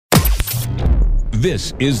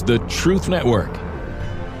This is the Truth Network.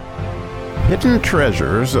 Hidden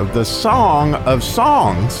treasures of the Song of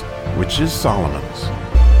Songs, which is Solomon's.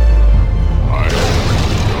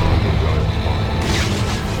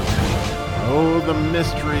 Oh, the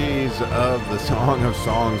mysteries of the Song of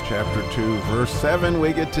Songs, chapter 2, verse 7.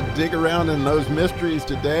 We get to dig around in those mysteries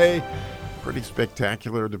today. Pretty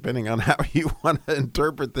spectacular, depending on how you want to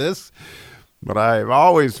interpret this. But I've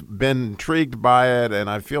always been intrigued by it, and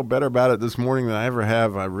I feel better about it this morning than I ever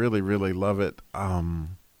have. I really, really love it.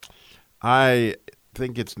 I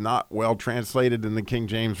think it's not well translated in the King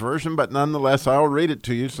James Version, but nonetheless, I'll read it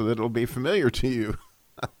to you so that it'll be familiar to you.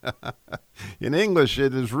 In English,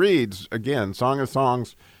 it reads, again, Song of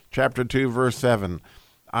Songs, chapter 2, verse 7.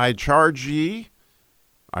 I charge you,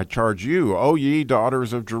 O ye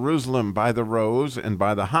daughters of Jerusalem, by the roes and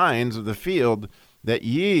by the hinds of the field, that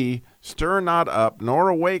ye stir not up, nor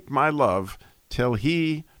awake my love, till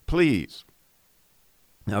he please.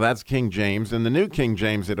 Now that's King James. In the New King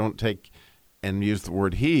James, they don't take and use the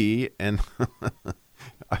word he, and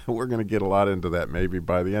we're going to get a lot into that maybe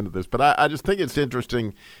by the end of this. But I just think it's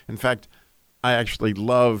interesting. In fact, I actually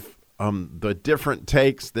love the different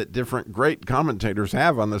takes that different great commentators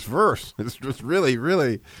have on this verse. It's just really,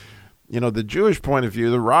 really, the Jewish point of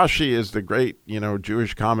view. The Rashi is the great,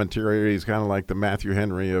 Jewish commentary. He's kind of like the Matthew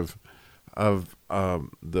Henry of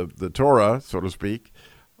the Torah, so to speak,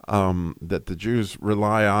 that the Jews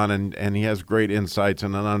rely on, and he has great insights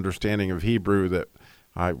and an understanding of Hebrew that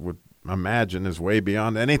I would imagine is way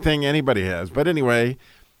beyond anything anybody has. But anyway,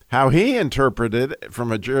 how he interpreted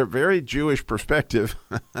from a very Jewish perspective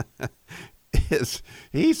is,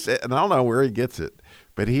 he said, and I don't know where he gets it,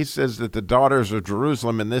 but he says that the daughters of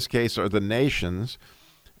Jerusalem in this case are the nations,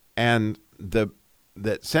 and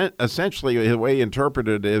essentially the way he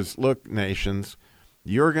interpreted it is, look, nations,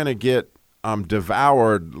 you're going to get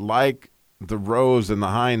devoured like the roes and the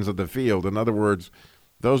hinds of the field. In other words,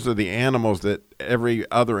 those are the animals that every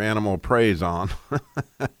other animal preys on.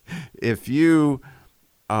 If you,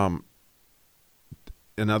 in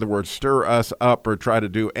other words, stir us up or try to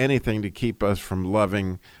do anything to keep us from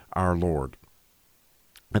loving our Lord.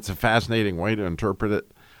 It's a fascinating way to interpret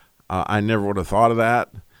it. I never would have thought of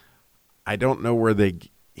that. I don't know where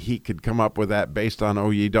he could come up with that based on,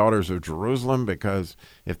 O ye daughters of Jerusalem, because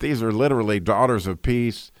if these are literally daughters of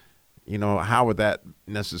peace, how would that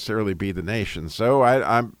necessarily be the nation? So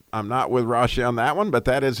I'm not with Rashi on that one, but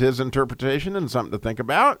that is his interpretation and something to think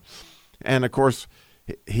about. And of course,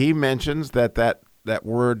 he mentions that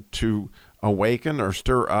word to awaken or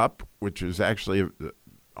stir up, which is actually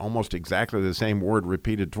almost exactly the same word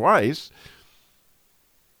repeated twice,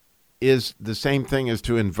 is the same thing as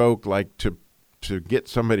to invoke, like to get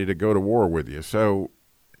somebody to go to war with you. So,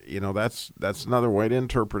 that's another way to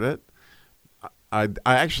interpret it. I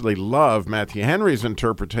actually love Matthew Henry's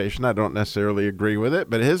interpretation. I don't necessarily agree with it,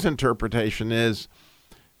 but his interpretation is,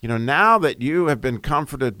 now that you have been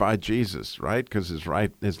comforted by Jesus, right? Because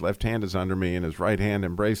his left hand is under me and his right hand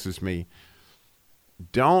embraces me.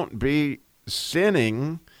 Don't be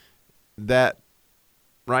sinning that,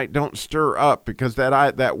 right? Don't stir up, because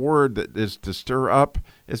that word that is to stir up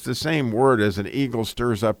is the same word as an eagle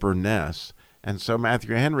stirs up her nest. And so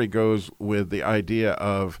Matthew Henry goes with the idea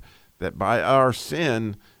of that by our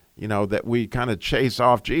sin, that we kind of chase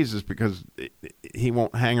off Jesus because he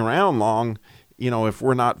won't hang around long, if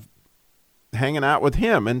we're not hanging out with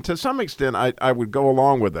him. And to some extent, I would go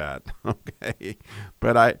along with that, okay?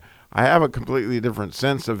 But I have a completely different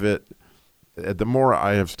sense of it the more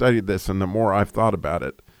I have studied this and the more I've thought about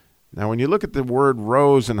it. Now, when you look at the word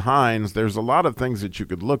roes and hinds, there's a lot of things that you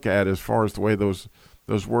could look at as far as the way those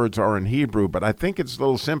words are in Hebrew, but I think it's a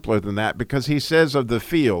little simpler than that, because he says of the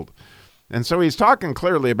field. And so he's talking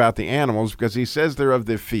clearly about the animals, because he says they're of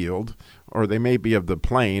the field, or they may be of the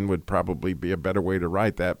plain, would probably be a better way to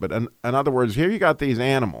write that. But in other words, here you got these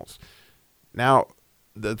animals. Now,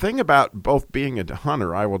 the thing about both being a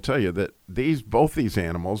hunter, I will tell you that both these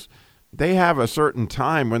animals, they have a certain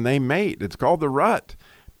time when they mate. It's called the rut.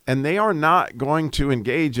 And they are not going to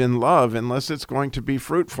engage in love unless it's going to be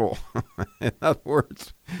fruitful. In other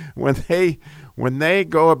words, when they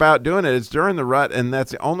go about doing it, it's during the rut, and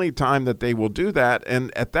that's the only time that they will do that.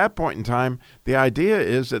 And at that point in time, the idea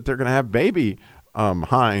is that they're going to have baby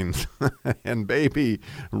hinds and baby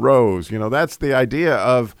roes. That's the idea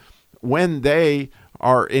of when they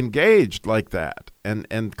are engaged like that.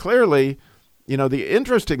 And clearly, the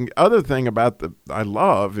interesting other thing about I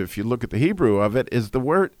love, if you look at the Hebrew of it, is the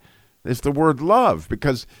word love,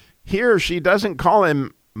 because here she doesn't call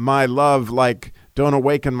him my love like don't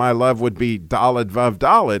awaken my love would be daled vav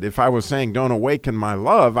daled. If I was saying don't awaken my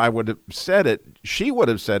love, I would have said it. She would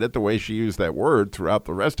have said it the way she used that word throughout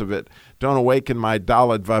the rest of it. Don't awaken my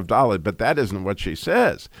daled vav daled. But that isn't what she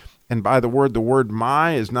says. And by the word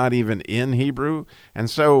my is not even in Hebrew. And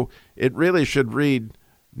so it really should read,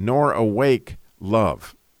 nor awake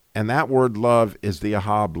love. And that word love is the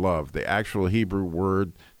ahab love, the actual Hebrew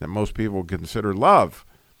word that most people consider love.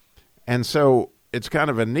 And so it's kind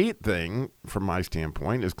of a neat thing from my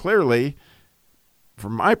standpoint is clearly,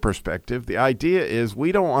 from my perspective, the idea is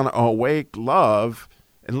we don't want to awake love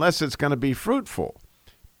unless it's going to be fruitful.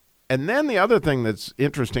 And then the other thing that's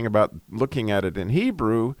interesting about looking at it in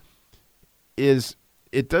Hebrew is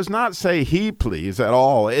it does not say he please at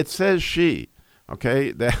all. It says she.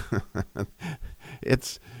 Okay,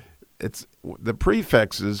 it's the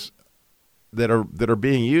prefixes that are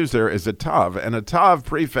being used there is a tav, and a tav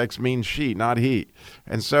prefix means she, not he.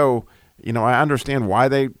 And so, I understand why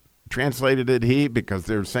they translated it he, because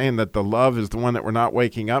they're saying that the love is the one that we're not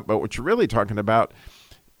waking up. But what you're really talking about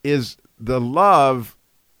is the love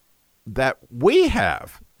that we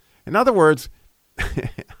have. In other words,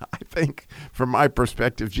 I think from my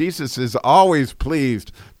perspective, Jesus is always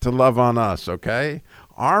pleased to love on us, okay?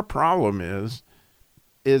 Our problem is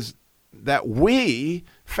that we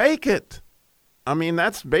fake it. I mean,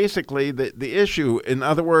 that's basically the issue. In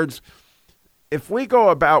other words, if we go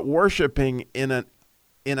about worshiping in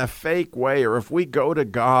a fake way, or if we go to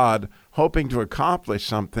God hoping to accomplish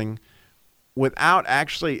something without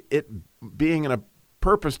actually it being in a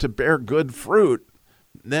purpose to bear good fruit,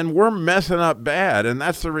 then we're messing up bad. And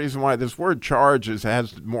that's the reason why this word charge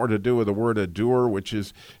has more to do with the word adore, which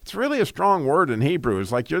is, it's really a strong word in Hebrew.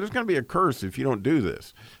 It's like, there's going to be a curse if you don't do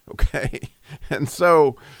this, okay? And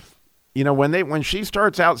so, when she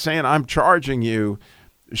starts out saying, I'm charging you,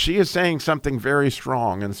 she is saying something very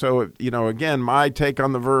strong. And so, again, my take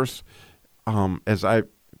on the verse, as I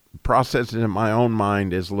process it in my own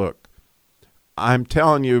mind is, look, I'm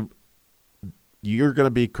telling you, you're going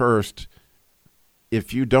to be cursed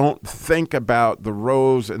if you don't think about the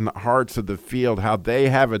roes and the hearts of the field, how they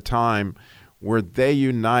have a time where they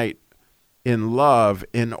unite in love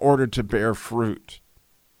in order to bear fruit.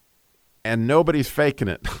 And nobody's faking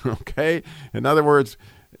it, okay? In other words,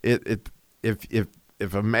 if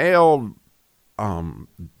a male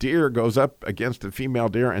deer goes up against a female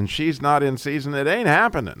deer and she's not in season, it ain't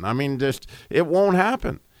happening. I mean, it won't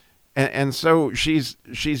happen. And so she's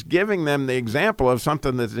giving them the example of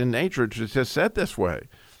something that's in nature just said this way.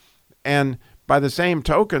 And by the same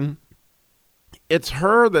token, it's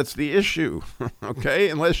her that's the issue, okay?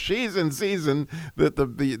 Unless she's in season,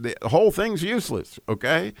 the whole thing's useless,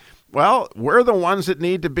 okay? Well, we're the ones that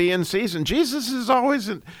need to be in season. Jesus is always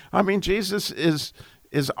Jesus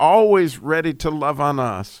is always ready to love on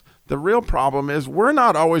us. The real problem is we're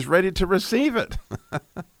not always ready to receive it.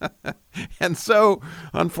 And so,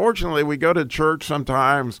 unfortunately, we go to church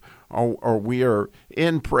sometimes or we are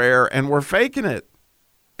in prayer and we're faking it.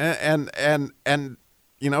 And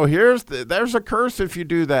there's a curse if you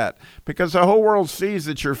do that, because the whole world sees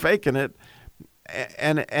that you're faking it,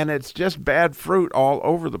 and it's just bad fruit all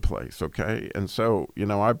over the place, okay? And so,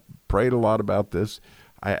 I prayed a lot about this.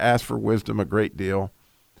 I asked for wisdom a great deal.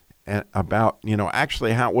 And about,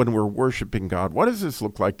 actually how, when we're worshiping God, what does this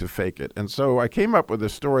look like to fake it? And so I came up with a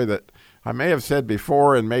story that I may have said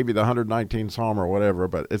before in maybe the 119th Psalm or whatever,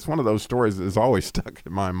 but it's one of those stories that is always stuck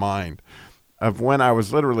in my mind of when I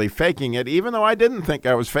was literally faking it, even though I didn't think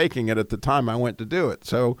I was faking it at the time I went to do it.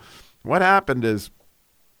 So what happened is,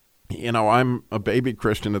 I'm a baby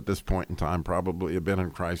Christian at this point in time, probably have been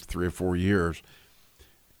in Christ 3 or 4 years.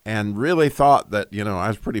 And really thought that, I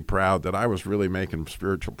was pretty proud that I was really making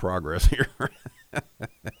spiritual progress here.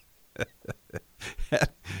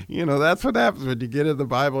 That's what happens when you get in the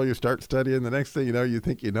Bible, you start studying. The next thing you know, you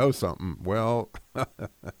think you know something. Well,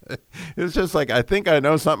 it's just like, I think I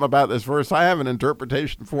know something about this verse. I have an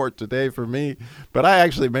interpretation for it today for me, but I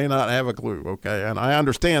actually may not have a clue, okay? And I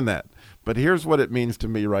understand that. But here's what it means to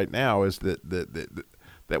me right now is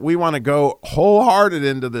that we want to go wholehearted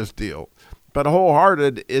into this deal. But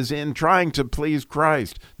wholehearted is in trying to please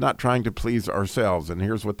Christ, not trying to please ourselves. And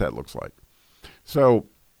here's what that looks like. So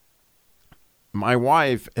my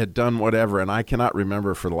wife had done whatever, and I cannot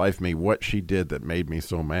remember for the life of me what she did that made me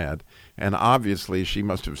so mad. And obviously she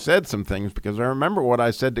must have said some things, because I remember what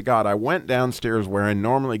I said to God. I went downstairs where I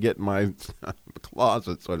normally get in my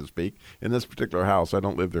closet, so to speak, in this particular house. I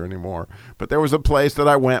don't live there anymore. But there was a place that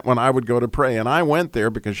I went when I would go to pray, and I went there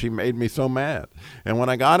because she made me so mad. And when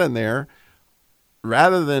I got in there,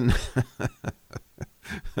 rather than,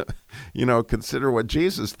 consider what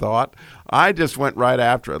Jesus thought. I just went right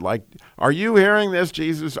after it. Like, are you hearing this,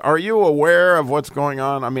 Jesus? Are you aware of what's going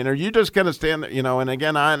on? I mean, are you just going to stand there? And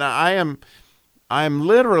again, I am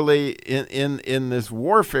literally in this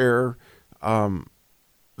warfare,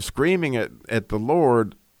 screaming at the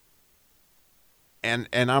Lord. And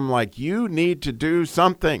I'm like, you need to do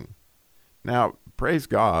something. Now, praise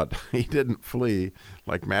God, he didn't flee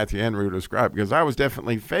like Matthew Henry described, because I was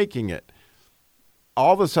definitely faking it.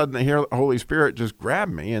 All of a sudden, the Holy Spirit just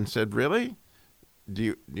grabbed me and said, really?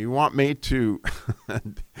 Do you want me to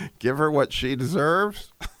give her what she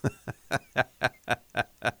deserves?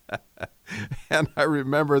 And I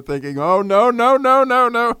remember thinking, oh, no.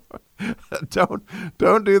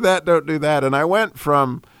 Don't do that. Don't do that. And I went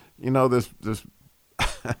from, this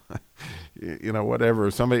whatever,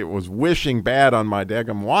 somebody was wishing bad on my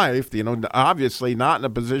daggum wife, obviously not in a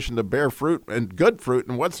position to bear fruit and good fruit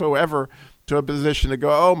and whatsoever, to a position to go,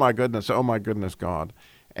 oh my goodness, God.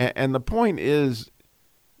 And the point is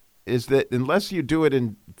that unless you do it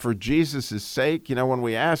for Jesus' sake, when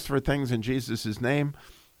we ask for things in Jesus' name,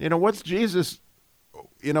 what's Jesus,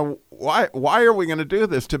 why are we going to do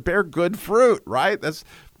this? To bear good fruit, right? That's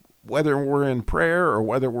whether we're in prayer or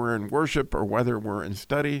whether we're in worship or whether we're in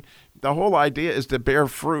study. The whole idea is to bear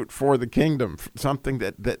fruit for the kingdom, something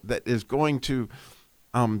that is going to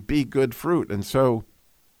be good fruit. And so,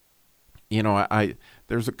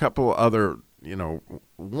 there's a couple other,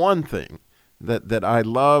 one thing that I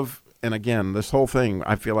love, and again, this whole thing,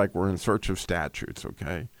 I feel like we're in search of statutes,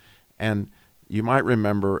 okay? And you might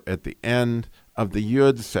remember at the end of the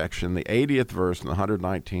Yud section, the 80th verse in the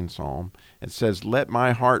 119th Psalm, it says, let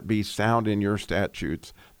my heart be sound in your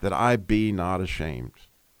statutes, that I be not ashamed.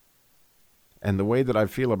 And the way that I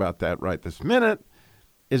feel about that right this minute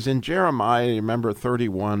is in Jeremiah, remember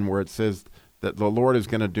 31, where it says that the Lord is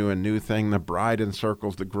going to do a new thing, the bride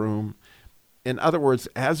encircles the groom. In other words,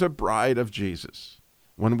 as a bride of Jesus,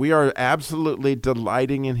 when we are absolutely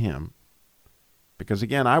delighting in him, because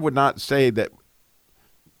again, I would not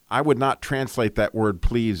translate that word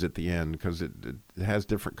please at the end, because it has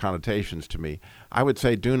different connotations to me. I would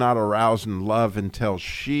say do not arouse in love until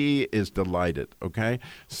she is delighted, okay?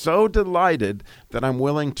 So delighted that I'm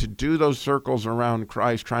willing to do those circles around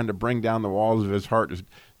Christ, trying to bring down the walls of his heart,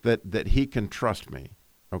 that he can trust me,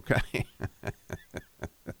 okay?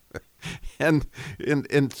 and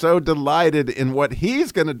so delighted in what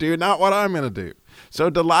he's going to do, not what I'm going to do. So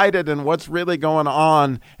delighted in what's really going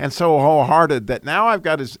on, and so wholehearted that now I've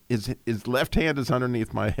got his left hand is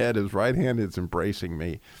underneath my head, his right hand is embracing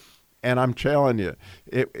me. And I'm telling you,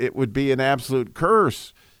 it would be an absolute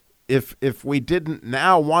curse if we didn't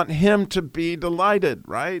now want him to be delighted,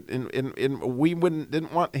 right? And we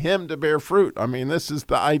didn't want him to bear fruit. I mean, this is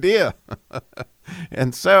the idea.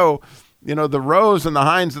 And so, the roes and the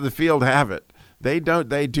hinds of the field have it. They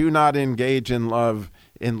do not engage in love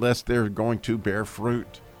unless they're going to bear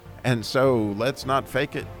fruit. And so let's not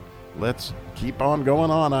fake it. Let's keep on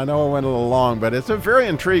going on. I know I went a little long, but it's a very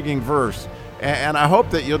intriguing verse. And I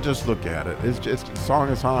hope that you'll just look at it. It's just Song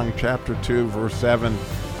of Songs, chapter 2, verse 7.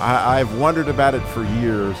 I've wondered about it for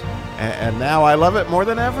years, and now I love it more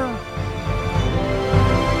than ever.